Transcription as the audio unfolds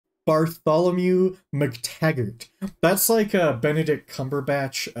Bartholomew McTaggart. That's like a Benedict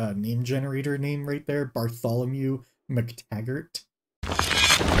Cumberbatch name generator name right there. Bartholomew McTaggart.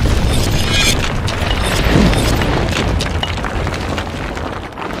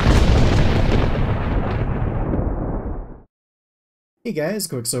 Hey guys,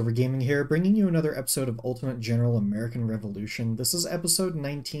 Quicksilver Gaming here, bringing you another episode of Ultimate General American Revolution. This is episode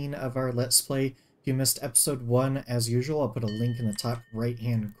 19 of our Let's Play. If you missed episode 1, as usual, I'll put a link in the top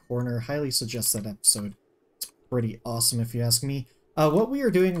right-hand corner. Highly suggest that episode. It's pretty awesome if you ask me. What we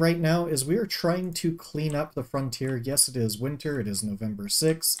are doing right now is we are trying to clean up the frontier. Yes, it is winter. It is November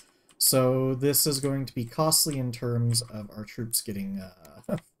 6th. So this is going to be costly in terms of our troops getting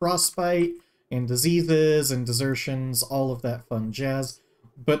frostbite and diseases and desertions, all of that fun jazz.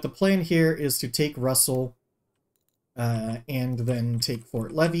 But the plan here is to take Russel and then take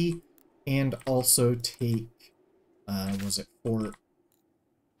Fort Levy and also take, was it Fort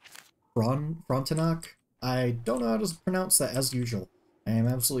Frontenac? I don't know how to pronounce that as usual. I am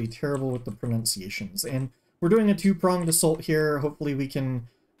absolutely terrible with the pronunciations. And we're doing a two-pronged assault here. Hopefully we can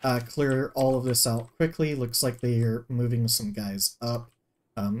clear all of this out quickly. Looks like they're moving some guys up.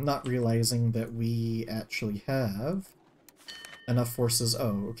 Not realizing that we actually have enough forces.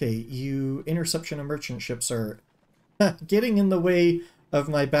 Oh, okay, you interception and merchant ships are getting in the way of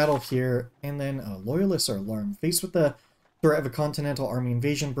my battle here. And then loyalists are alarmed. Faced with the threat of a continental army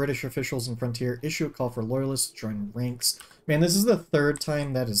invasion, British officials in Frontier issue a call for loyalists to join ranks. Man, this is the third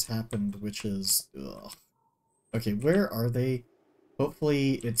time that has happened, which is... ugh. Okay, where are they?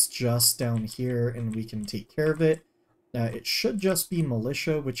 Hopefully it's just down here and we can take care of it. It should just be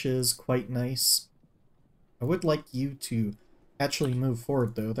militia, which is quite nice. I would like you to actually move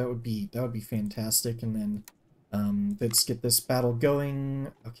forward, though. That would be fantastic. And then let's get this battle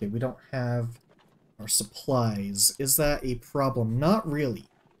going. Okay, we don't have our supplies. Is that a problem? Not really.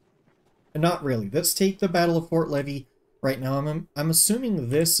 Not really. Let's take the Battle of Fort Levy right now. I'm assuming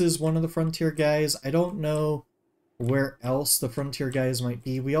this is one of the Frontier guys. I don't know where else the Frontier guys might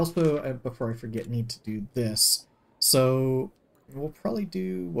be. We also, before I forget, need to do this. So we'll probably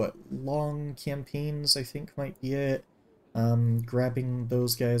do, what, long campaigns, I think might be it. Grabbing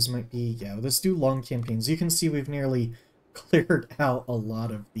those guys might be, yeah, let's do long campaigns. You can see we've nearly cleared out a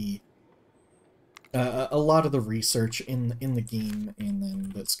lot of the research in the game, and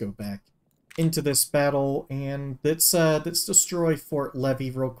then let's go back into this battle, and let's destroy Fort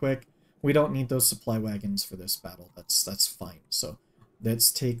Levy real quick. We don't need those supply wagons for this battle. That's fine. So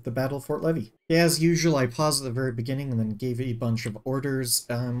let's take the Battle of Fort Levy. As usual, I paused at the very beginning and then gave a bunch of orders.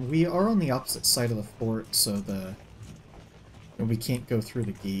 We are on the opposite side of the fort, so we can't go through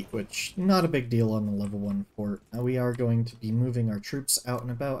the gate, which not a big deal on the level 1 fort. We are going to be moving our troops out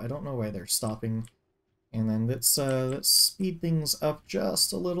and about. I don't know why they're stopping. And then let's speed things up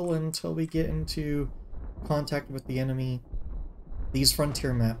just a little until we get into contact with the enemy. These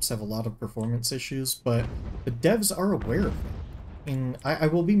frontier maps have a lot of performance issues, but the devs are aware of it. And I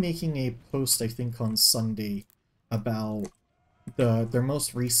will be making a post, I think, on Sunday about their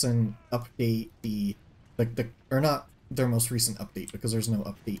most recent update, or not their most recent update, because there's no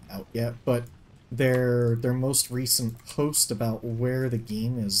update out yet, but their most recent post about where the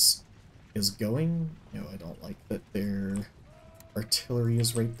game is going. No, I don't like that their artillery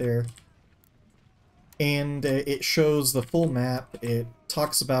is right there. And it shows the full map. It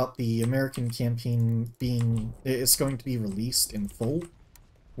talks about the American campaign it's going to be released in full,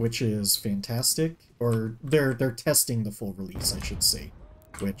 which is fantastic. Or they're testing the full release, I should say,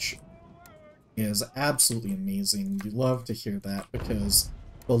 which is absolutely amazing. You love to hear that, because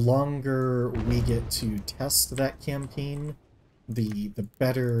the longer we get to test that campaign, the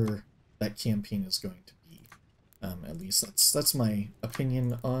better that campaign is going to be. At least that's my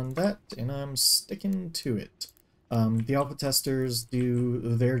opinion on that, and I'm sticking to it. The alpha testers do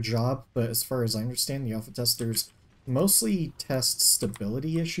their job, but as far as I understand, the alpha testers mostly test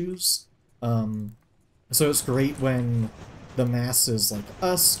stability issues. So it's great when the masses like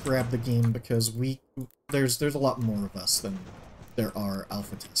us grab the game, because there's a lot more of us than there are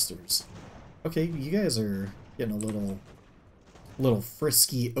alpha testers. Okay, you guys are getting a little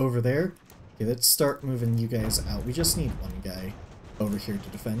frisky over there. Okay, let's start moving you guys out. We just need one guy over here to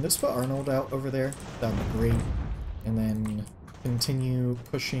defend. Let's put Arnold out over there. That would be great. And then continue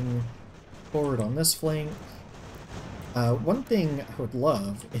pushing forward on this flank. One thing I would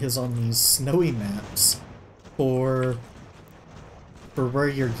love is on these snowy maps for where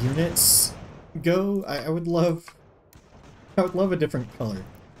your units go. I would love a different color,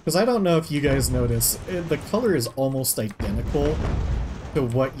 because I don't know if you guys notice, the color is almost identical to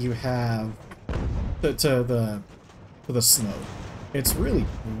what you have to the snow. it's really,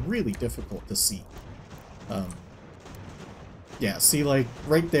 really difficult to see. Yeah, see, like,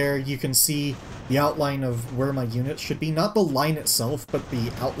 right there, you can see the outline of where my units should be. Not the line itself, but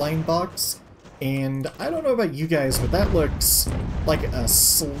the outline box. And I don't know about you guys, but that looks like a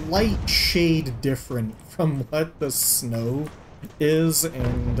slight shade different from what the snow is,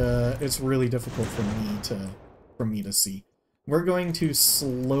 and it's really difficult for me to see. We're going to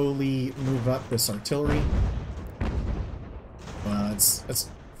slowly move up this artillery. It's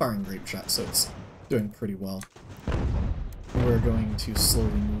firing grape shot, so it's doing pretty well. We're going to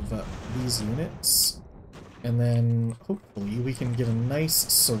slowly move up these units, and then hopefully we can get a nice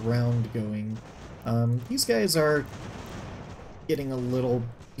surround going. These guys are getting a little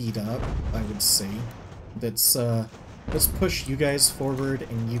beat up, I would say. Let's push you guys forward,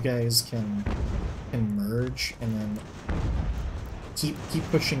 and you guys can merge, and then keep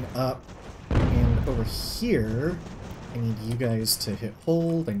pushing up. And over here, I need you guys to hit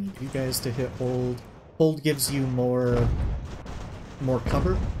hold. I need you guys to hit hold. Hold gives you more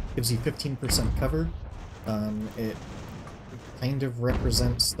cover, gives you 15% cover. It kind of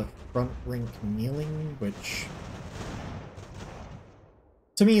represents the front rank kneeling, which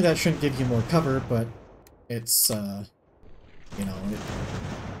to me that shouldn't give you more cover, but it's you know,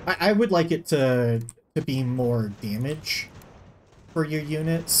 I would like it to be more damage for your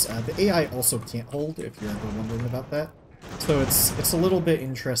units. The AI also can't hold, if you're ever wondering about that. So it's a little bit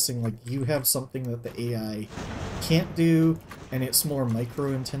interesting, like you have something that the AI can't do, and it's more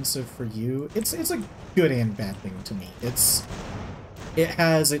micro-intensive for you. It's a good and bad thing to me. It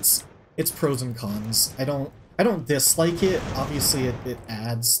has its pros and cons. I don't dislike it. Obviously it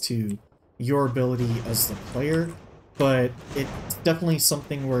adds to your ability as the player, but it's definitely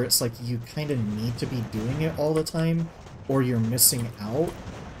something where it's like you kind of need to be doing it all the time, or you're missing out,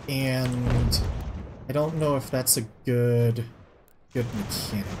 and I don't know if that's a good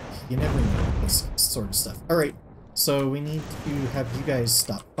mechanic. You never know this sort of stuff. Alright, so we need to have you guys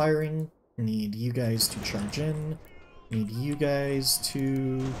stop firing, need you guys to charge in, need you guys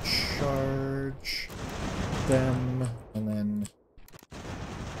to charge them, and then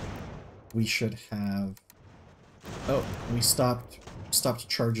we should have... Oh, we stopped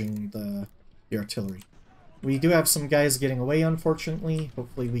charging the artillery. We do have some guys getting away, unfortunately.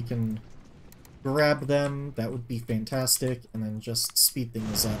 Hopefully we can grab them. That would be fantastic, and then just speed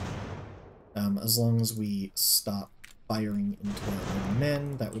things up. As long as we stop firing into our own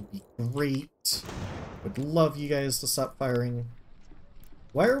men, that would be great. Would love you guys to stop firing.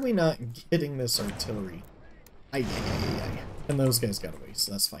 Why are we not getting this artillery? Ay. And those guys got away,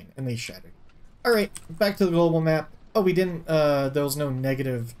 so that's fine. And they shattered. Alright, back to the global map. Oh, we didn't, there was no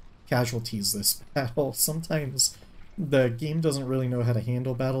negative casualties this battle. Sometimes the game doesn't really know how to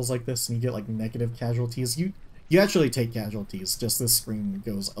handle battles like this, and you get, like, negative casualties. You actually take casualties, just this screen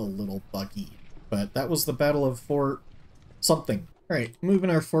goes a little buggy. But that was the Battle of Fort something. Alright, moving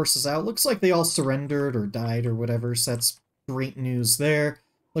our forces out. Looks like they all surrendered or died or whatever, so that's great news there.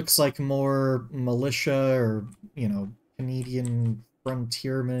 Looks like more militia or, you know, Canadian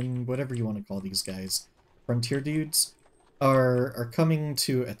frontiermen, whatever you want to call these guys, frontier dudes, are coming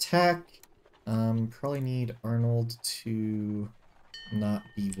to attack. Probably need Arnold to not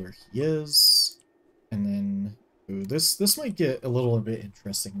be where he is. And then, ooh, this might get a little bit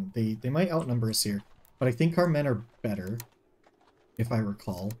interesting. They might outnumber us here, but I think our men are better, if I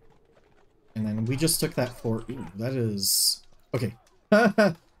recall. And then we just took that fort. Ooh, that is... Okay.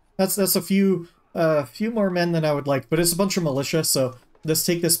 that's a few more men than I would like, but it's a bunch of militia, so let's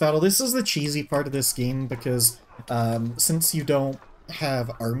take this battle. This is the cheesy part of this game, because since you don't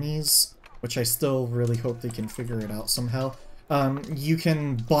have armies, which I still really hope they can figure it out somehow, you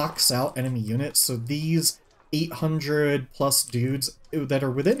can box out enemy units. So these 800 plus dudes that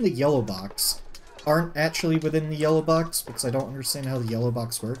are within the yellow box aren't actually within the yellow box, because I don't understand how the yellow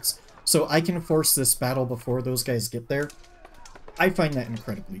box works. So I can force this battle before those guys get there. I find that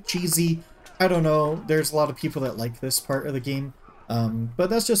incredibly cheesy. I don't know, there's a lot of people that like this part of the game, but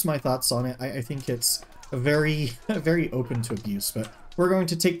that's just my thoughts on it. I think it's very, very open to abuse, but we're going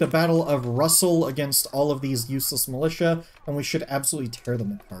to take the Battle of Russel against all of these useless militia, and we should absolutely tear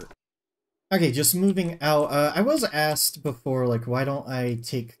them apart. Okay, just moving out, I was asked before, like, why don't I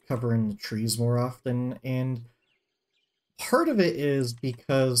take cover in the trees more often, and part of it is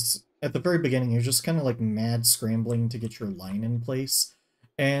because at the very beginning you're just kind of like mad scrambling to get your line in place,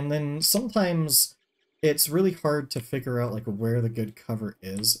 and then sometimes it's really hard to figure out like where the good cover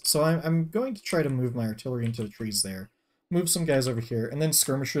is. So I'm going to try to move my artillery into the trees there, move some guys over here, and then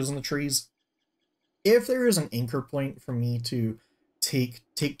skirmishers in the trees. If there is an anchor point for me to take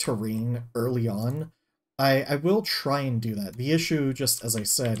terrain early on, I will try and do that. The issue, just as I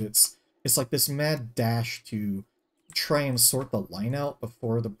said, it's like this mad dash to try and sort the line out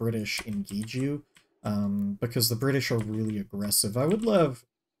before the British engage you, because the British are really aggressive. I would love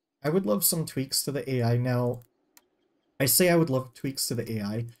some tweaks to the AI. Now, I say I would love tweaks to the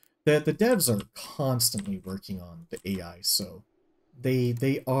AI. The devs are constantly working on the AI, so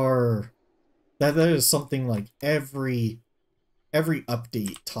they are that is something like every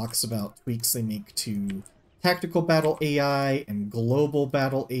update talks about tweaks they make to tactical battle AI and global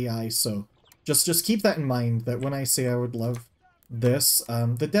battle AI. So just keep that in mind, that when I say I would love this,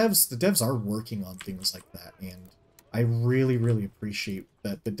 the devs are working on things like that, and I really appreciate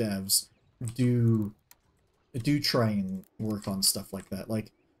that the devs do try and work on stuff like that.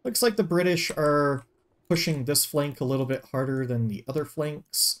 Like, looks like the British are pushing this flank a little bit harder than the other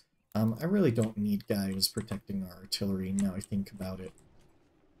flanks. I really don't need guys protecting our artillery now I think about it.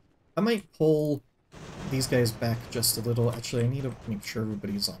 I might pull these guys back just a little. Actually, I need to make sure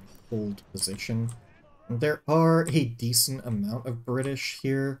everybody's on hold position. There are a decent amount of British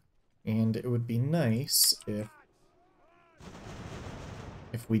here, and it would be nice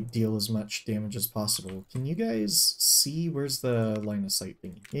if we deal as much damage as possible. Can you guys see? Where's the line of sight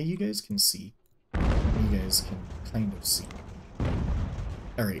thing? Yeah, you guys can see. You guys can kind of see.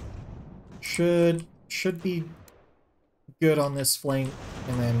 Alright. Should be good on this flank,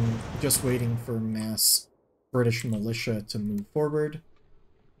 and then just waiting for mass British militia to move forward.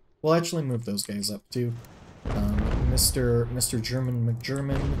 We'll actually move those guys up too. Mr. German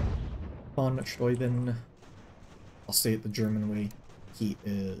McGerman von Steuben. I'll say it the German way. He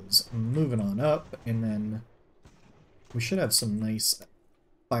is moving on up, and then we should have some nice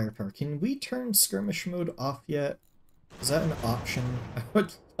firepower. Can we turn skirmish mode off yet? Is that an option? I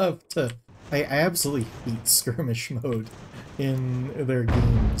would love to. I absolutely hate skirmish mode in their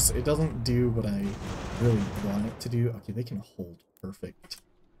games. It doesn't do what I really want it to do. Okay, they can hold. Perfect.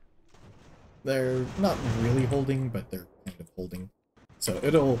 They're not really holding, but they're kind of holding. So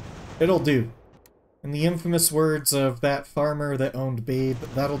it'll do. In the infamous words of that farmer that owned Babe,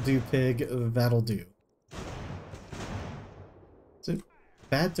 that'll do, pig, that'll do. Is it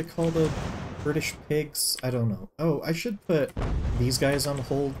bad to call the British pigs? I don't know. Oh, I should put these guys on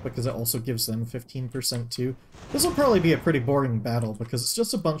hold because it also gives them 15% too. This will probably be a pretty boring battle because it's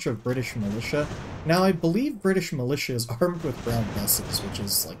just a bunch of British militia. Now, I believe British militia is armed with brown buses, which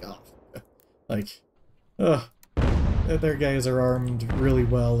is like, oh, like, their guys are armed really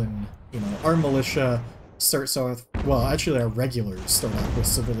well, and, you know, our militia starts off, well, actually our regulars start off with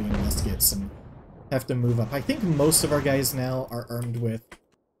civilian muskets and have to move up. I think most of our guys now are armed with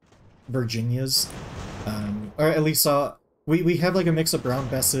Virginias, or at least we have like a mix of brown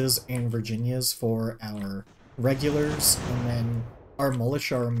besses and Virginias for our regulars, and then our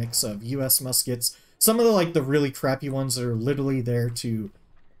militia are a mix of US muskets. Some of the really crappy ones that are literally there to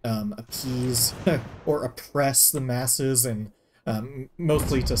appease or oppress the masses, and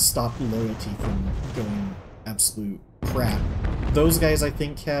mostly to stop loyalty from going absolute crap. Those guys, I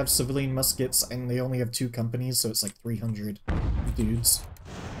think, have civilian muskets, and they only have 2 companies, so it's like 300 dudes.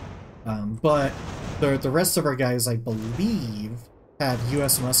 But the rest of our guys, I believe, have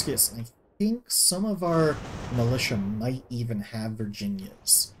US muskets, and I think some of our militia might even have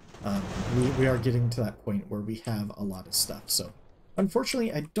Virginias. We are getting to that point where we have a lot of stuff, so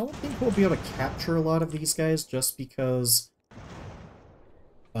unfortunately, I don't think we'll be able to capture a lot of these guys just because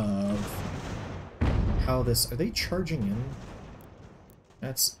of how this... Are they charging in?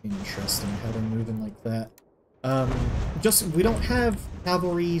 That's interesting, how they're moving like that. We don't have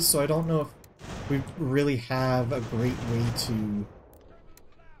cavalry, so I don't know if we really have a great way to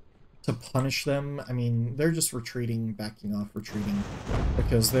punish them. I mean, they're just retreating, backing off, retreating,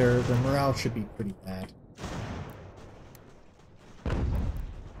 because their morale should be pretty bad.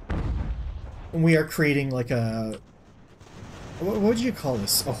 We are creating like a... What would you call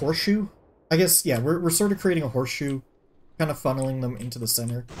this? A horseshoe? I guess, yeah, we're sort of creating a horseshoe, kind of funneling them into the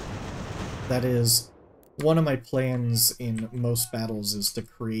center. That is one of my plans in most battles, is to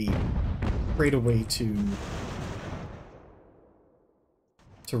create a way to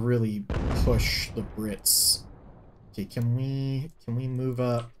really push the Brits. Okay, can we move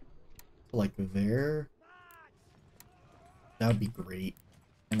up to like there? That would be great.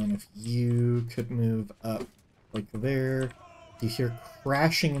 And then if you could move up like there, you hear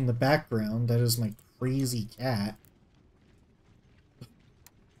crashing in the background. That is my crazy cat.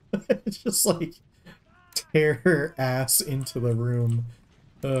 It's just like tear her ass into the room.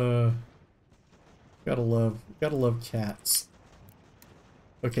 Gotta love cats.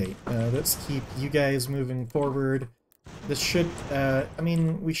 Okay, let's keep you guys moving forward. This should, I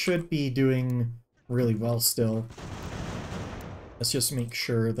mean, we should be doing really well still. Let's just make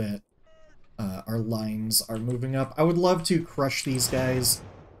sure that our lines are moving up. I would love to crush these guys,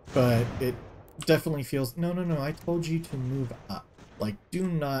 but it definitely feels... No, no, no, I told you to move up. Like, do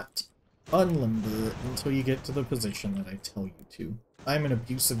not unlimber until you get to the position that I tell you to. I'm an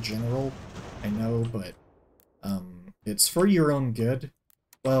abusive general, I know, but it's for your own good.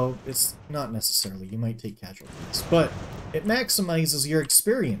 Well, it's not necessarily. You might take casualties, but it maximizes your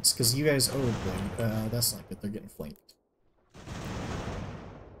experience, because you guys... Oh, boy, that's not good. They're getting flanked.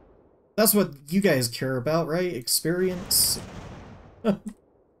 That's what you guys care about, right? Experience?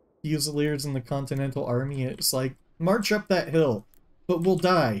 Fusiliers in the Continental Army, it's like, march up that hill, but we'll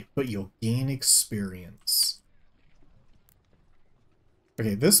die, but you'll gain experience.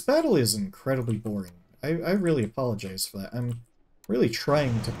 Okay, this battle is incredibly boring. I really apologize for that. I'm really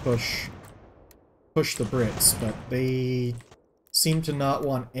trying to push the Brits, but they seem to not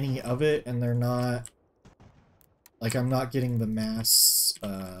want any of it, and they're not... Like, I'm not getting the mass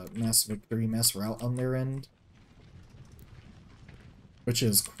victory, mass rout on their end. Which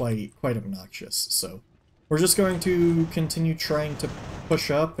is quite obnoxious, so... We're just going to continue trying to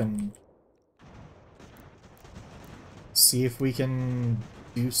push up and... see if we can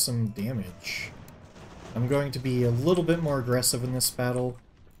do some damage. I'm going to be a little bit more aggressive in this battle.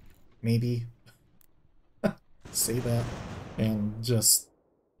 Maybe. Say that. And just...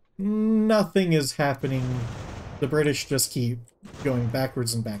 nothing is happening. The British just keep going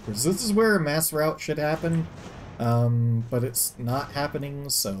backwards and backwards. This is where a mass rout should happen, but it's not happening,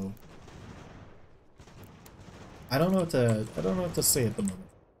 so... I don't know what to say at the moment.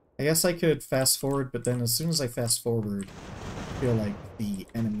 I guess I could fast forward, but then as soon as I fast forward, I feel like the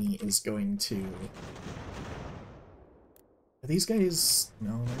enemy is going to... Are these guys...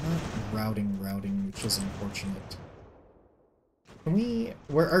 No, they're not routing, which is unfortunate. Can we...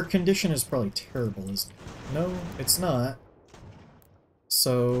 Our condition is probably terrible, isn't it? No, it's not.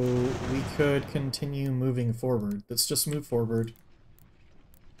 So, we could continue moving forward. Let's just move forward.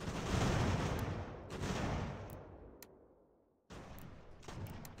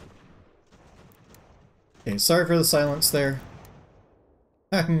 Okay, sorry for the silence there.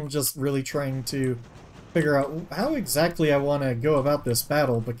 I'm just really trying to figure out how exactly I want to go about this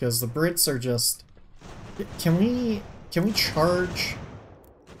battle, because the Brits are just... Can we charge?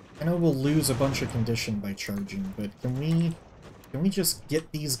 I know we'll lose a bunch of condition by charging, but can we just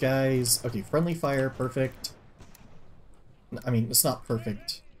get these guys... Okay, friendly fire, perfect. I mean, it's not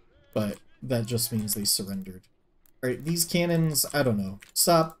perfect, but that just means they surrendered. Alright, these cannons, I don't know.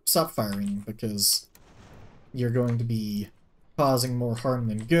 Stop firing, because you're going to be causing more harm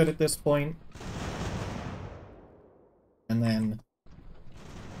than good at this point. And then...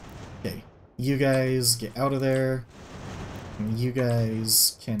 Okay, you guys get out of there. And you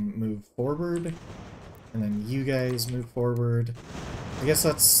guys can move forward. And then you guys move forward. I guess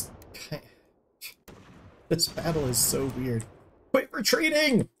that's... This battle is so weird. Quit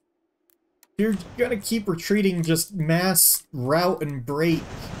retreating! You're gonna keep retreating, just mass rout and break.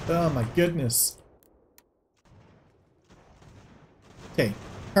 Oh my goodness. Okay,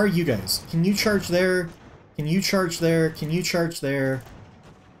 how are you guys? Can you charge there? Can you charge there? Can you charge there?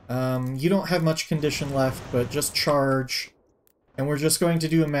 You don't have much condition left, but just charge. And we're just going to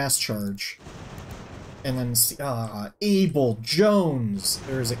do a mass charge. And then see... Abel Jones!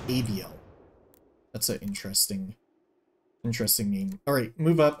 There's an ABL. That's an interesting name. Alright,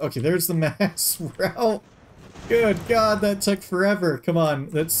 move up. Okay, there's the mass route. Good God, that took forever. Come on,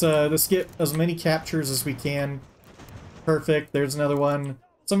 let's get as many captures as we can. Perfect, there's another one.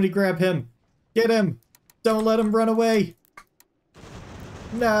 Somebody grab him. Get him! Don't let him run away!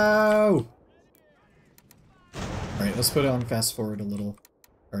 No! Alright, let's put it on fast forward a little.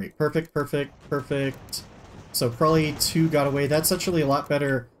 Alright, perfect. So probably 2 got away. That's actually a lot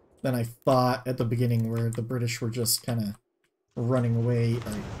better than I thought at the beginning, where the British were just kind of running away.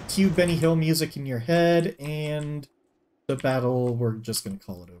 Alright, cue Benny Hill music in your head, and the battle, we're just gonna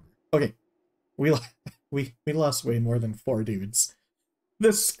call it over. Okay, we lost way more than 4 dudes.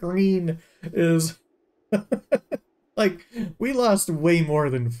 This screen is... like, we lost way more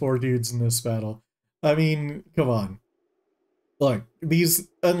than 4 dudes in this battle. I mean, come on. Look,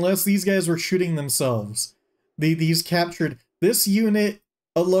 unless these guys were shooting themselves, these captured... This unit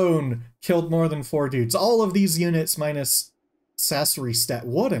alone killed more than 4 dudes. All of these units minus Sassery Stap.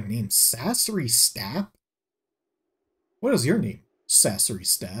 What a name. Sassery Stap? What is your name? Sassery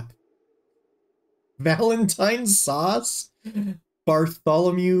Stap. Valentine Sauce?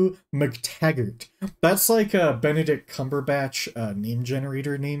 Bartholomew McTaggart. That's like a Benedict Cumberbatch name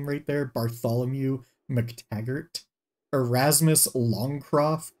generator name right there. Bartholomew McTaggart. Erasmus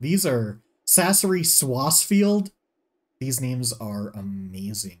Longcroft. These are Sassery Swasfield. These names are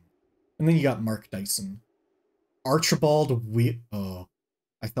amazing. And then you got Mark Dyson. Archibald oh,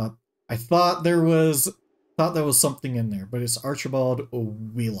 I thought there was something in there, but it's Archibald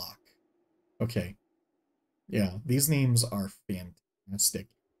Wheelock. Okay. Yeah, these names are fantastic.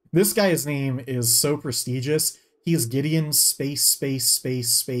 This guy's name is so prestigious. He's Gideon space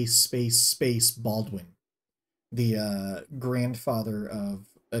Baldwin, the grandfather of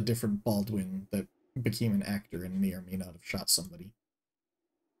a different Baldwin that became an actor and may or may not have shot somebody.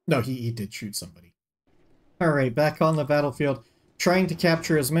 No, he did shoot somebody. Alright, back on the battlefield. Trying to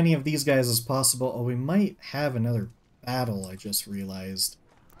capture as many of these guys as possible. Oh, we might have another battle, I just realized.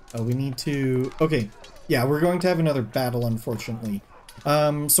 We need to... Okay, yeah, we're going to have another battle, unfortunately.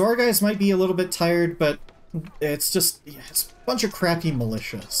 So our guys might be a little bit tired, but it's just... Yeah, it's a bunch of crappy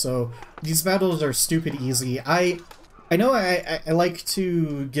militia, so these battles are stupid easy. I know I like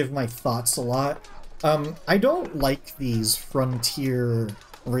to give my thoughts a lot. I don't like these frontier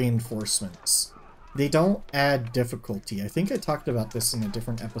reinforcements. They don't add difficulty. I think I talked about this in a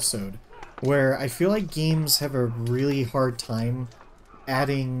different episode, where I feel like games have a really hard time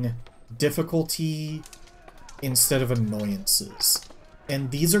adding difficulty instead of annoyances.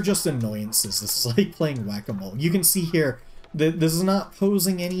 And these are just annoyances. This is like playing whack-a-mole. You can see here that this is not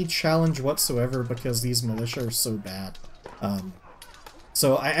posing any challenge whatsoever because these militia are so bad.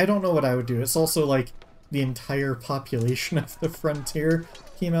 So I don't know what I would do. It's also like the entire population of the frontier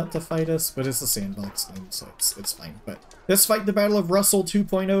came out to fight us, but it's a sandbox game, so it's fine. But let's fight the Battle of Russel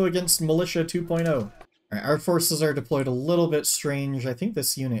 2.0 against Militia 2.0. Alright, our forces are deployed a little bit strange. I think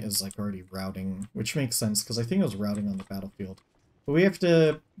this unit is like already routing, which makes sense because I think it was routing on the battlefield. But we have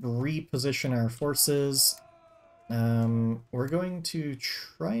to reposition our forces. We're going to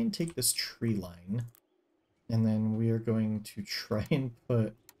try and take this tree line, and then we are going to try and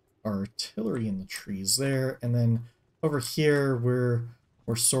put our artillery in the trees there, and then over here we're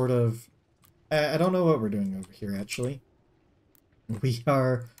sort of... I don't know what we're doing over here, actually. We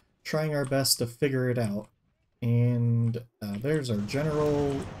are trying our best to figure it out. And there's our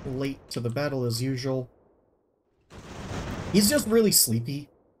general, late to the battle as usual. He's just really sleepy.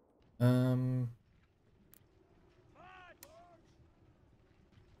 Alright,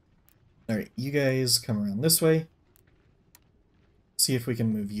 you guys come around this way. See if we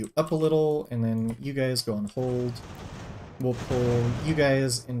can move you up a little, and then you guys go on hold. We'll pull you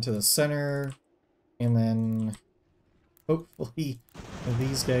guys into the center, and then hopefully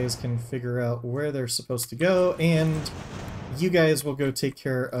these guys can figure out where they're supposed to go, and you guys will go take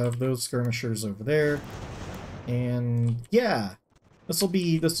care of those skirmishers over there. And yeah, this will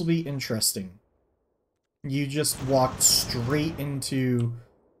be interesting. You just walked straight into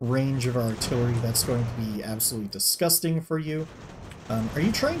range of our artillery. That's going to be absolutely disgusting for you. Are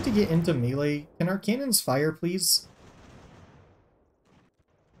you trying to get into melee? Can our cannons fire, please?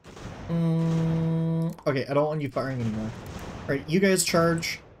 Okay, I don't want you firing anymore. Alright, you guys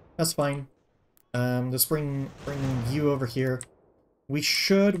charge. That's fine. Let's bring you over here. We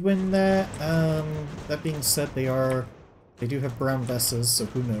should win that. That being said, they do have brown vests, so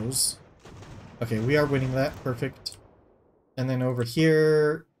who knows. Okay, we are winning that. Perfect. And then over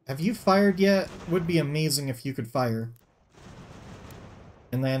here, have you fired yet? Would be amazing if you could fire.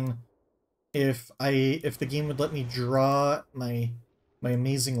 And then if the game would let me draw my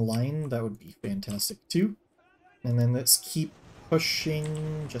amazing line, that would be fantastic too. And then let's keep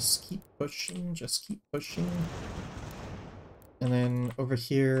pushing, just keep pushing, just keep pushing. And then over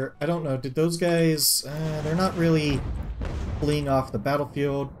here, I don't know, did those guys, they're not really fleeing off the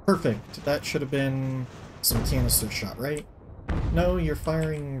battlefield. Perfect, that should have been some canister shot, right? No, you're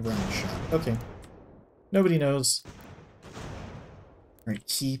firing round shot. Okay. Nobody knows. Alright,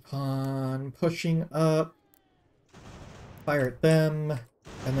 keep on pushing up. Fire at them.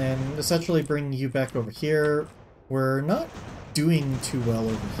 And then essentially bring you back over here. We're not doing too well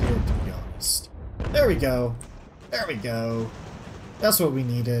over here, to be honest. There we go. There we go. That's what we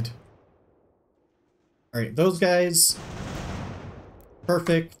needed. Alright, those guys.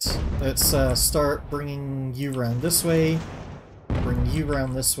 Perfect. Let's start bringing you around this way. Bring you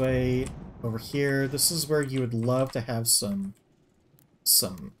around this way. Over here. This is where you would love to have some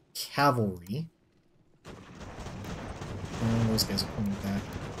cavalry. And those guys are coming back.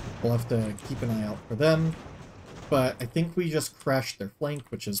 We'll have to keep an eye out for them. But I think we just crashed their flank,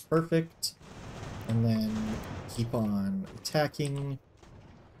 which is perfect. And then keep on attacking.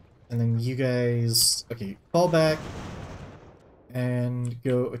 And then you guys... Okay, fall back. And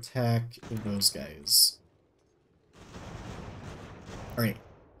go attack those guys. Alright.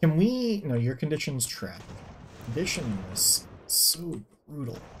 Can we... No, your condition's trapped. Condition is so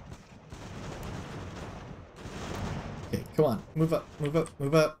brutal. Okay, come on. Move up, move up,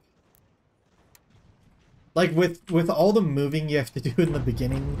 move up. Like, with all the moving you have to do in the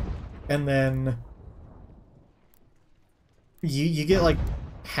beginning, and then you get, like,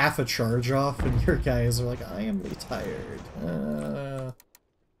 half a charge off, and your guys are like, I am really tired.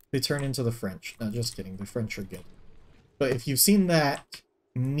 They turn into the French. No, just kidding. The French are good. But if you've seen that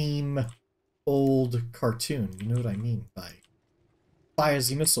meme old cartoon, you know what I mean by fires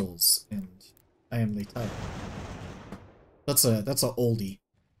the missiles, and I am really tired. That's a oldie.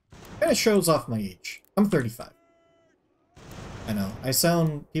 Kind of shows off my age. I'm 35. I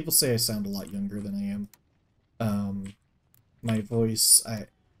know. People say I sound a lot younger than I am. My voice, I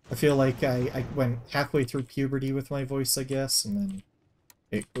feel like I went halfway through puberty with my voice, I guess, and then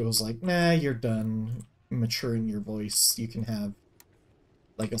it was like, nah, you're done maturing your voice. You can have,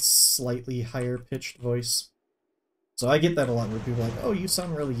 like, a slightly higher pitched voice. So I get that a lot where people are like, oh, you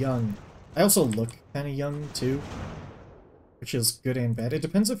sound really young. I also look kind of young, too, which is good and bad. It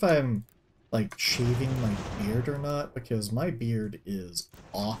depends if I'm, like, shaving my beard or not, because my beard is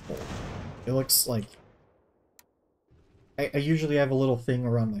awful. It looks like... I usually have a little thing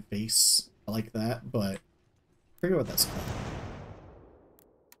around my face like that, but I forget what that's called.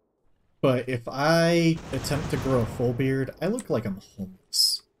 But if I attempt to grow a full beard, I look like I'm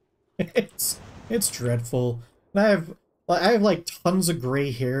homeless. It's dreadful. And I have like tons of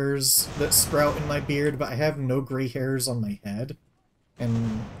gray hairs that sprout in my beard, but I have no gray hairs on my head.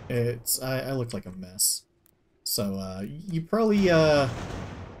 And I look like a mess. So you probably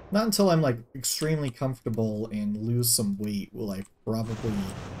not until I'm like extremely comfortable and lose some weight will I probably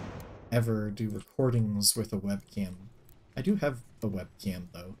ever do recordings with a webcam. I do have a webcam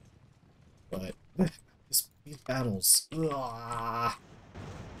though. But these battles, ugh.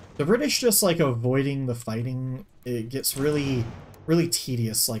 The British just like avoiding the fighting. It gets really, really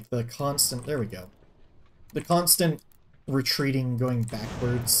tedious. Like the constant, there we go. The constant retreating, going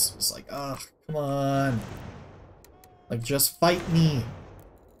backwards. It's like, ugh, come on. Like, just fight me.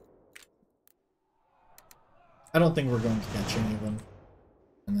 I don't think we're going to catch any of them.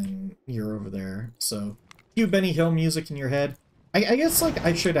 And then you're over there. So, cue Benny Hill music in your head. I guess, like,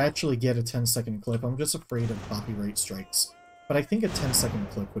 I should actually get a 10-second clip. I'm just afraid of copyright strikes. But I think a 10-second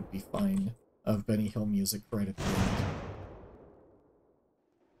clip would be fine of Benny Hill music right at the end.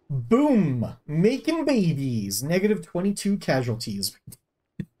 Boom! Making babies! -22 casualties.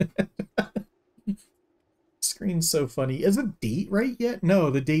 Screen's so funny. Is the date right yet? No,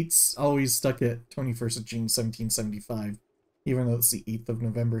 the date's always stuck at 21st of June, 1775. Even though it's the 8th of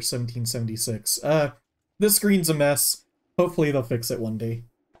November, 1776. This screen's a mess. Hopefully they'll fix it one day.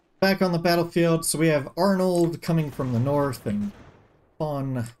 Back on the battlefield, so we have Arnold coming from the north and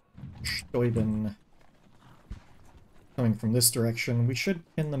von Steuben coming from this direction. We should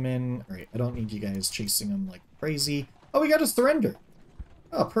pin them in. Alright, I don't need you guys chasing them like crazy. Oh, we got a surrender!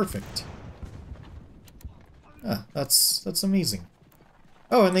 Oh, perfect. Ah, that's amazing.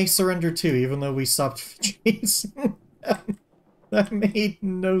 Oh, and they surrendered too, even though we stopped chasing them. That made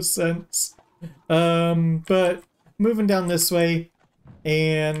no sense. But moving down this way,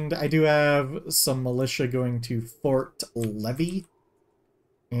 and I do have some militia going to Fort Levy.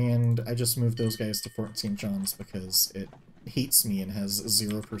 And I just moved those guys to Fort St. John's because it hates me and has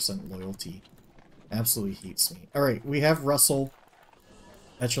 0% loyalty. Absolutely hates me. Alright, we have Russel.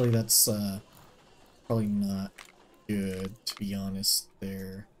 Actually, that's probably not good, to be honest,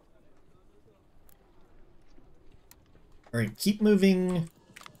 there. Alright, keep moving.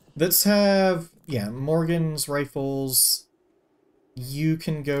 Let's have, yeah, Morgan's rifles. You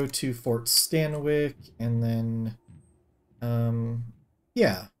can go to Fort Stanwyck, and then,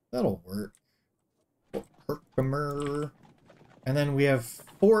 yeah, that'll work. Fort Herkimer. And then we have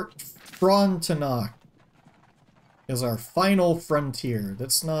Fort Frontenac is our final frontier.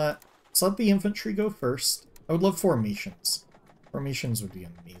 Let's let the infantry go first. I would love formations. Formations would be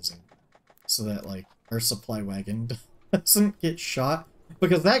amazing. So that, like, our supply wagon doesn't get shot.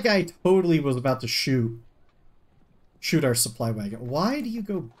 Because that guy totally was about to shoot our supply wagon. Why do you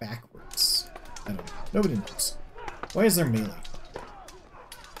go backwards? I don't know. Nobody knows. Why is there melee?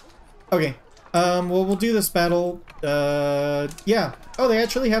 Okay. Well, we'll do this battle. Yeah. Oh, they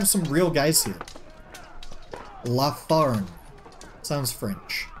actually have some real guys here. La Farne. Sounds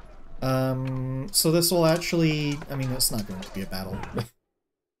French. So this will actually... I mean, it's not going to be a battle.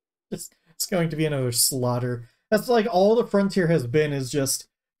 It's going to be another slaughter. That's like all the Frontier has been, is just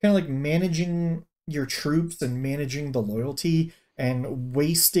kind of like managing your troops and managing the loyalty and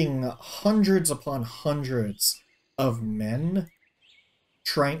wasting hundreds upon hundreds of men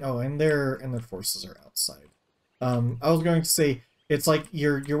trying... Oh, and their forces are outside. I was going to say, it's like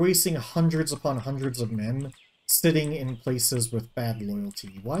you're wasting hundreds upon hundreds of men sitting in places with bad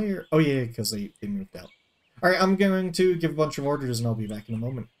loyalty. Why are... Oh, yeah, because they moved out. Alright, I'm going to give a bunch of orders and I'll be back in a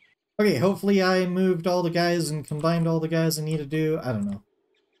moment. Okay, hopefully I moved all the guys and combined all the guys I need to do. I don't know.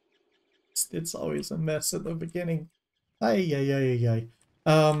 It's always a mess at the beginning. Ay.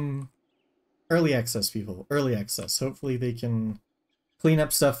 Early access, people. Early access. Hopefully they can clean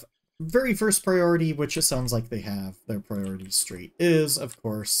up stuff. Very first priority, which it sounds like they have their priorities straight, is, of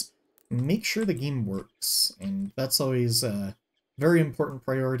course, make sure the game works. And that's always a very important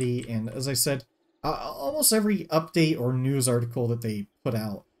priority. And as I said, almost every update or news article that they put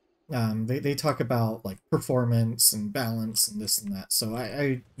out, they talk about like performance and balance and this and that. So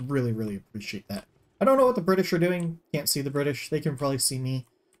I really appreciate that. I don't know what the British are doing. Can't see the British. They can probably see me.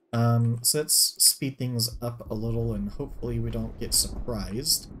 So let's speed things up a little and hopefully we don't get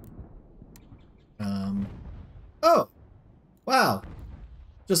surprised. Oh! Wow!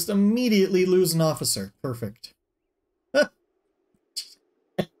 Just immediately lose an officer. Perfect.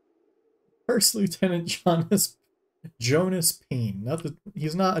 First Lieutenant Jonas Payne.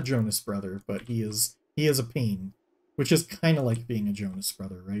 He's not a Jonas brother, but he is a Payne. Which is kind of like being a Jonas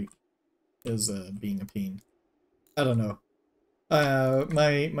brother, right? Being a Payne. I don't know.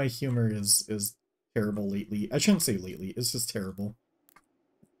 My humor is terrible lately. I shouldn't say lately, it's just terrible.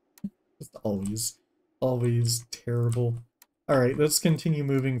 Just always terrible. Alright, let's continue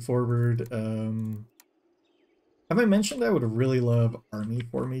moving forward. Have I mentioned I would really love army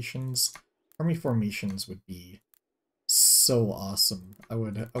formations? Army formations would be so awesome. I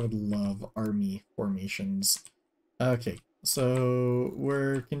would love army formations. Okay, so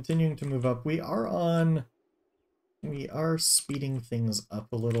we're continuing to move up. We are speeding things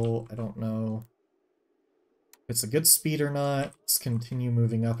up a little. I don't know if it's a good speed or not. Let's continue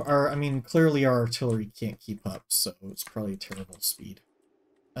moving up. I mean, clearly our artillery can't keep up, so it's probably a terrible speed.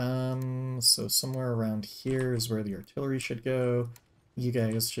 So somewhere around here is where the artillery should go. You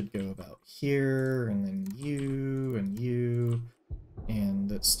guys should go about here, and then you, and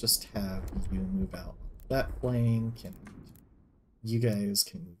let's just have you move out that flank, and you guys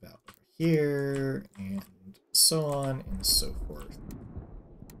can move out over here, and so on and so forth.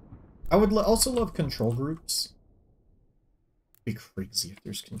 I would also love control groups. It'd be crazy if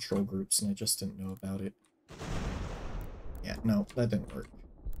there's control groups and I just didn't know about it. Yeah, no, that didn't work.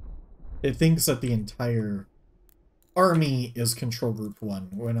 It thinks that the entire army is control group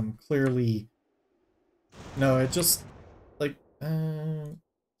 1, when I'm clearly... No, it just... Like,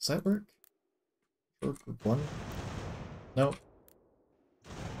 does that work? Control group 1? Nope.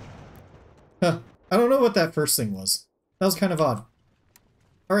 Huh. I don't know what that first thing was. That was kind of odd.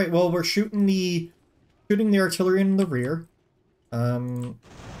 Alright, well, we're shooting the artillery in the rear. I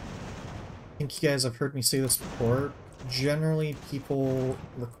think you guys have heard me say this before. Generally, people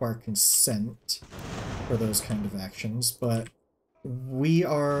require consent for those kind of actions, but we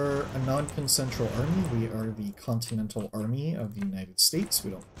are a non-consensual army. We are the Continental Army of the United States. We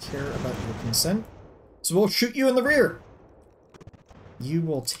don't care about your consent, so we'll shoot you in the rear! You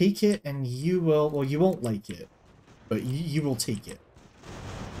will take it, and you will... Well, you won't like it, but you will take it.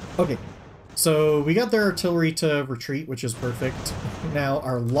 Okay, so we got their artillery to retreat, which is perfect. Now,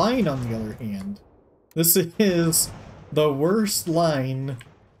 our line, on the other hand, this is the worst line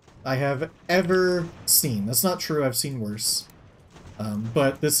I have ever seen. That's not true, I've seen worse.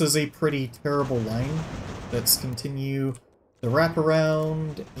 But this is a pretty terrible line. Let's continue the wrap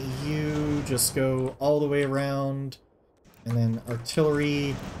around. You just go all the way around. And then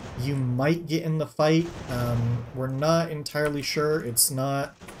artillery, you might get in the fight. We're not entirely sure. It's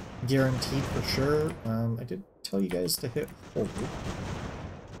not guaranteed for sure. I did tell you guys to hit hold.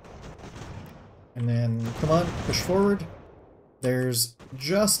 And then, come on, push forward. There's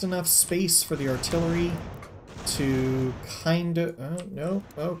just enough space for the artillery to kind of... Oh, no,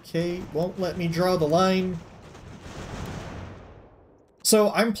 okay, won't let me draw the line.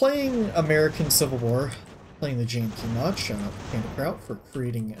 So, I'm playing American Civil War, playing the JMP mod. Shout out to Panda Kraut for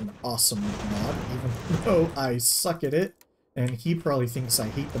creating an awesome mod, even though I suck at it, and he probably thinks I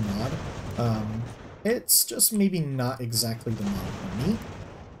hate the mod. It's just maybe not exactly the mod for me,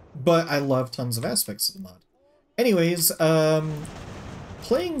 but I love tons of aspects of the mod. Anyways,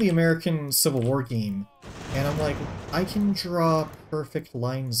 playing the American Civil War game, and I'm like, I can draw perfect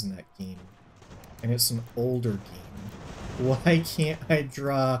lines in that game, and it's an older game. Why can't I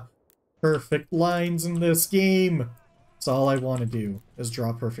draw perfect lines in this game? That's all I want to do, is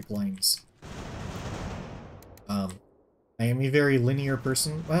draw perfect lines. I am a very linear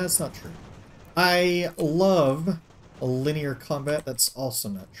person. Well, that's not true. I love linear combat. That's also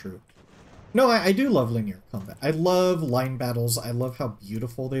not true. No, I do love linear combat. I love line battles. I love how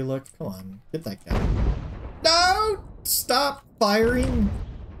beautiful they look. Come on, get that guy. No! Stop firing!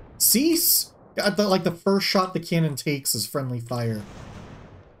 Cease! God, like the first shot the cannon takes is friendly fire.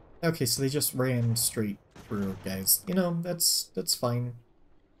 Okay, so they just ran straight through, guys. You know, that's fine.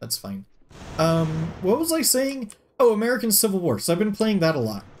 That's fine. What was I saying? Oh, American Civil War. So I've been playing that a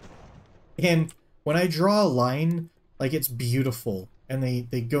lot. And when I draw a line, like, it's beautiful. And they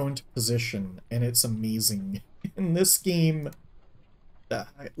go into position, and it's amazing. In this game,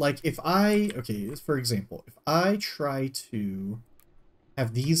 like, if I... Okay, for example, if I try to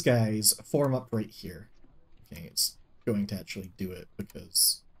have these guys form up right here. Okay, it's going to actually do it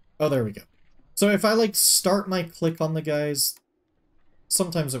because... Oh, there we go. So if I, like, start my click on the guys,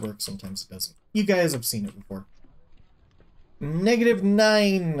 sometimes it works, sometimes it doesn't. You guys have seen it before.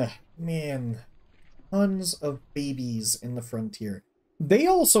 -9! Man, tons of babies in the frontier. They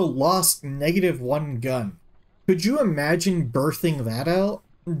also lost -1 gun. Could you imagine birthing that out?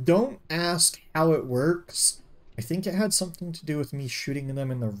 Don't ask how it works. I think it had something to do with me shooting them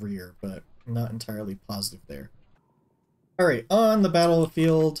in the rear, but I'm not entirely positive there. Alright, on the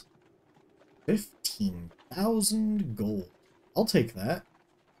battlefield, 15,000 gold. I'll take that.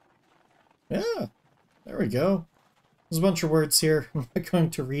 Yeah, there we go. There's a bunch of words here. I'm not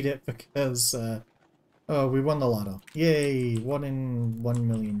going to read it because, oh, we won the lotto. Yay, 1 in 1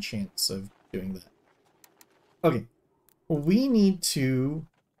 million chance of doing that. Okay, we need to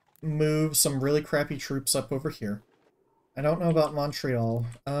move some really crappy troops up over here. I don't know about Montreal.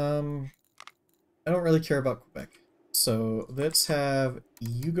 I don't really care about Quebec. So let's have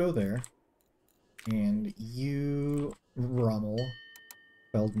you go there, and you, Rommel,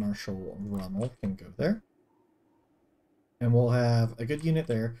 Feld Marshal Rommel, can go there. And we'll have a good unit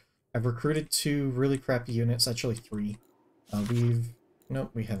there. I've recruited 2 really crappy units, actually 3.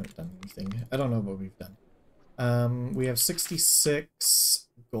 Nope, we haven't done anything. I don't know what we've done. We have 66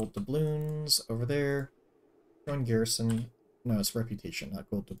 gold doubloons over there. Join garrison. No, it's reputation, not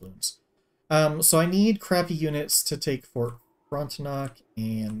gold doubloons. So I need crappy units to take Fort Frontenac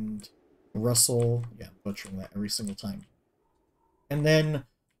and Russel. Yeah, I'm butchering that every single time. And then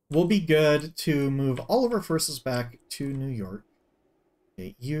we'll be good to move all of our forces back to New York.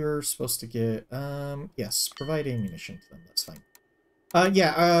 Okay, you're supposed to get, yes, provide ammunition to them, that's fine.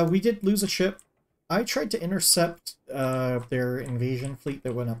 We did lose a ship. I tried to intercept their invasion fleet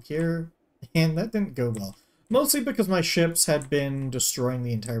that went up here, and that didn't go well. Mostly because my ships had been destroying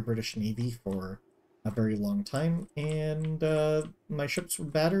the entire British Navy for a very long time, and my ships were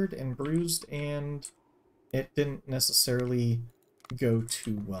battered and bruised, and it didn't necessarily go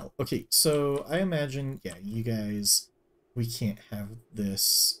too well. Okay, so I imagine, yeah, you guys, we can't have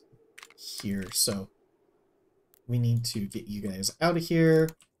this here, so we need to get you guys out of here.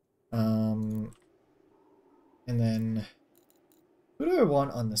 And then, who do I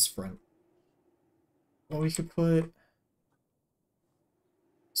want on this front? Well, we could put...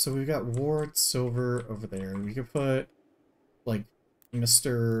 So we've got Ward Silver over there. We could put, like,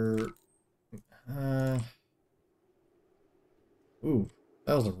 Mr... Ooh,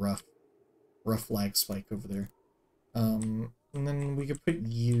 that was a rough lag spike over there. And then we could put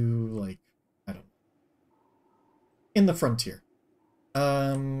you, like, I don't know, in the frontier.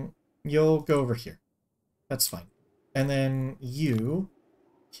 You'll go over here. That's fine. And then you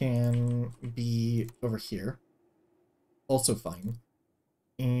can be over here. Also fine.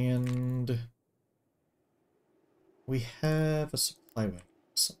 And we have a supply wagon,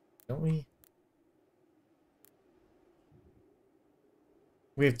 don't we?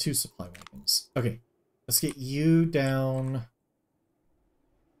 We have 2 supply wagons. Okay, let's get you down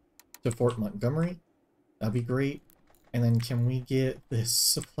to Fort Montgomery. That'd be great. And then can we get this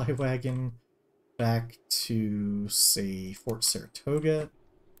supply wagon back to, say, Fort Saratoga?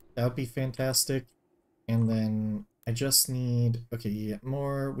 That would be fantastic. And then I just need... Okay, yeah,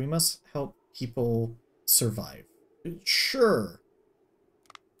 more... We must help people survive. Sure.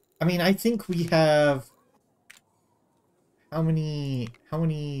 I mean, I think we have... How many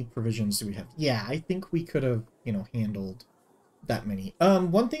provisions do we have? Yeah, I think we could have, you know, handled that many.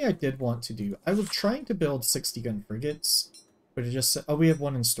 One thing I did want to do, I was trying to build 60-gun frigates, but it just said, oh, we have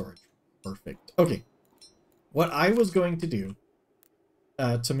 1 in storage. Perfect. Okay. What I was going to do,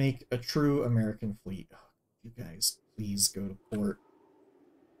 to make a true American fleet, oh, you guys, please go to port,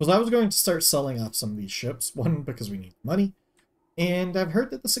 was I was going to start selling off some of these ships. 1, because we need money, and I've heard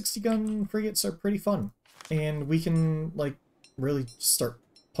that the 60-gun frigates are pretty fun. And we can, like, really start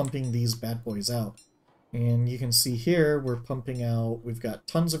pumping these bad boys out. And you can see here, we're pumping out, we've got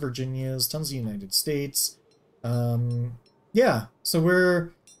tons of Virginias, tons of United States. Yeah, so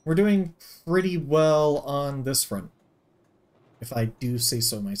we're doing pretty well on this front, if I do say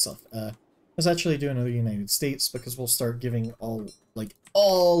so myself. Let's actually do another United States, because we'll start giving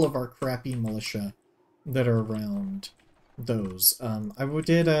all of our crappy militia that are around those.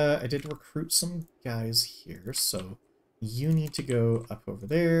 I did recruit some guys here, so you need to go up over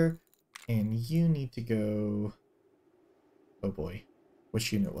there, and you need to go... Oh boy,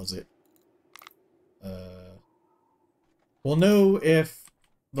 which unit was it? We'll know if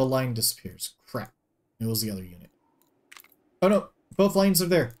the line disappears. Crap, it was the other unit. Oh no, both lines are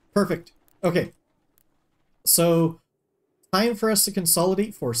there. Perfect. Okay, so time for us to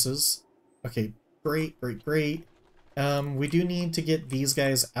consolidate forces. Okay, great, great, great. We do need to get these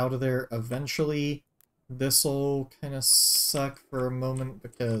guys out of there eventually. This'll kind of suck for a moment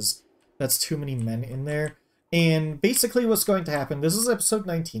because that's too many men in there. And basically what's going to happen, this is episode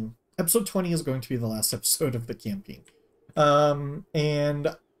 19. Episode 20 is going to be the last episode of the campaign. And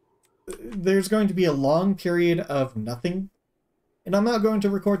there's going to be a long period of nothing. And I'm not going to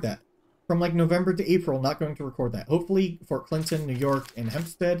record that. From like November to April, not going to record that. Hopefully Fort Clinton, New York, and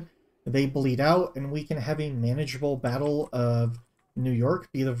Hempstead, they bleed out and we can have a manageable battle of New York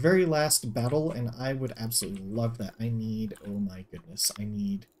be the very last battle, and I would absolutely love that. I need, oh my goodness, I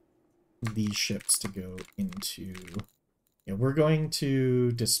need these ships to go into... Yeah, we're going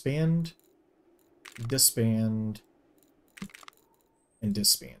to disband, disband, and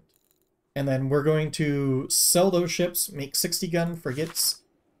disband. And then we're going to sell those ships, make 60-gun frigates.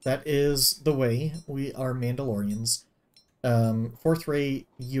 That is the way. We are Mandalorians. Fourth rate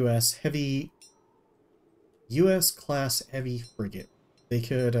U.S. heavy... U.S. class heavy frigate. They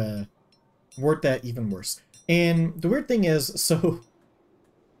could word that even worse. And the weird thing is, so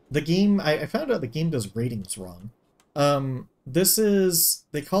the game, I found out the game does ratings wrong. This is,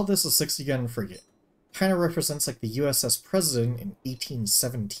 they call this a 60-gun frigate. Kind of represents like the USS President in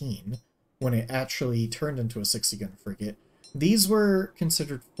 1817, when it actually turned into a 60-gun frigate. These were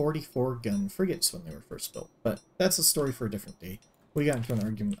considered 44-gun frigates when they were first built, but that's a story for a different day. We got into an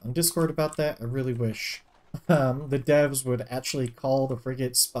argument on Discord about that. I really wish the devs would actually call the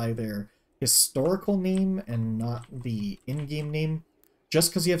frigates by their historical name and not the in-game name.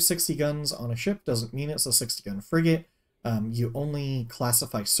 Just because you have 60 guns on a ship doesn't mean it's a 60-gun frigate. You only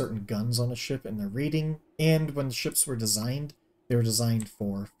classify certain guns on a ship in their rating, and when the ships were designed, they were designed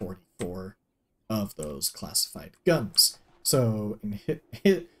for 44 of those classified guns. So in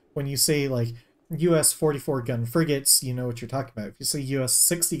when you say like US 44-gun frigates, you know what you're talking about. If you say US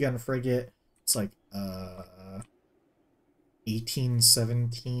 60-gun frigate, it's like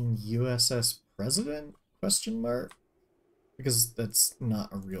 1817 USS President? Question mark? Because that's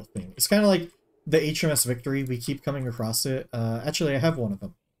not a real thing. It's kind of like the HMS Victory. We keep coming across it. Actually, I have one of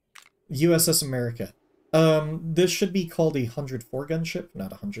them. USS America. This should be called a 104-gun ship,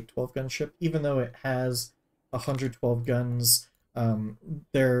 not a 112-gun ship, even though it has 112 guns.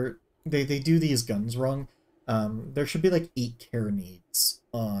 They do these guns wrong. There should be like 8 carronades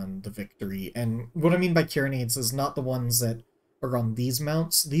on the Victory, and what I mean by carronades is not the ones that are on these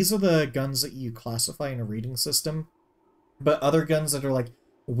mounts. These are the guns that you classify in a rating system, but other guns that are like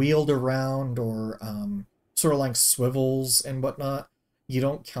wheeled around or sort of like swivels and whatnot, you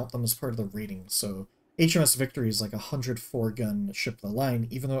don't count them as part of the rating. So HMS Victory is like a 104-gun ship of the line,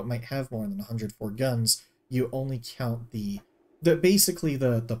 even though it might have more than 104 guns. You only count basically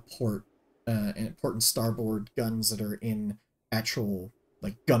the port and port and starboard guns that are in actual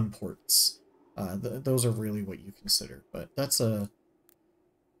like gun ports. Those are really what you consider. But that's a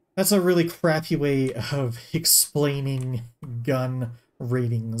really crappy way of explaining gun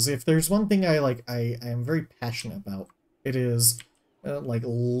ratings. If there's one thing I am very passionate about, it is like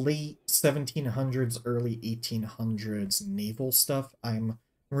late 1700s, early 1800s naval stuff. I'm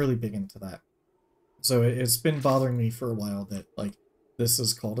really big into that. So it's been bothering me for a while that, like, this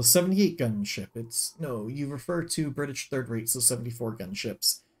is called a 78-gun ship. No, you refer to British third rates as 74-gun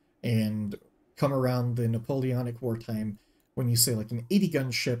ships. And come around the Napoleonic wartime, when you say, like, an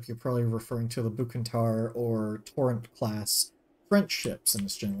 80-gun ship, you're probably referring to the Bucentaur or Torrent-class French ships, and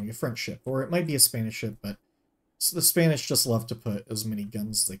it's generally a French ship. Or it might be a Spanish ship, but the Spanish just love to put as many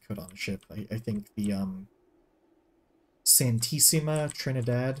guns as they could on a ship. I think the Santissima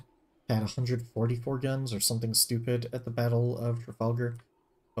Trinidad had 144 guns or something stupid at the Battle of Trafalgar.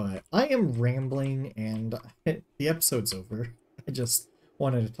 But I am rambling, and the episode's over. I just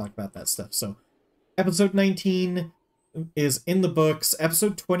wanted to talk about that stuff. So, episode 19 is in the books.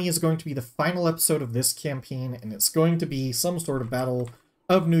 Episode 20 is going to be the final episode of this campaign, and it's going to be some sort of Battle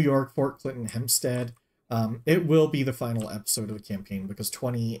of New York, Fort Clinton, Hempstead. It will be the final episode of the campaign, because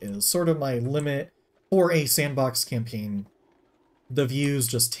 20 is sort of my limit for a sandbox campaign. The views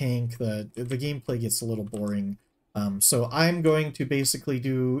just tank, the gameplay gets a little boring, So I'm going to basically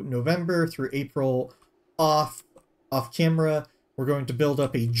do November through April off camera. We're going to build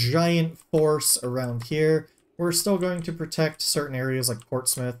up a giant force around here. We're still going to protect certain areas like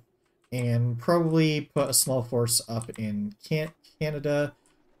Portsmouth and probably put a small force up in Canada,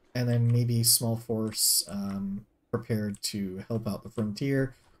 and then maybe small force prepared to help out the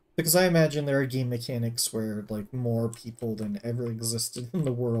frontier. Because I imagine there are game mechanics where like more people than ever existed in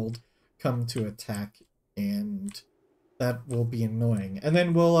the world come to attack, and that will be annoying. And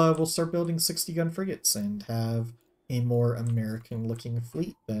then we'll start building 60-gun frigates and have a more American-looking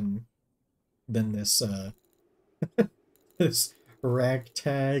fleet than this this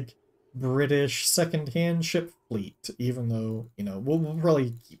ragtag British second-hand ship fleet. Even though, you know, we'll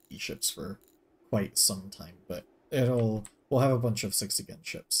probably keep these ships for quite some time, but we'll have a bunch of 60-gun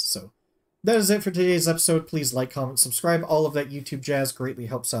ships. So that is it for today's episode. Please like, comment, subscribe. All of that YouTube jazz greatly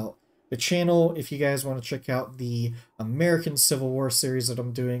helps out the channel. If you guys want to check out the American Civil War series that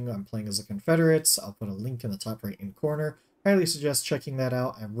I'm doing, I'm playing as the Confederates. I'll put a link in the top right-hand corner. Highly suggest checking that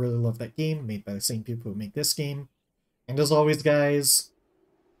out. I really love that game, made by the same people who make this game. And as always, guys,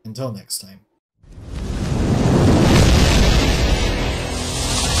 until next time.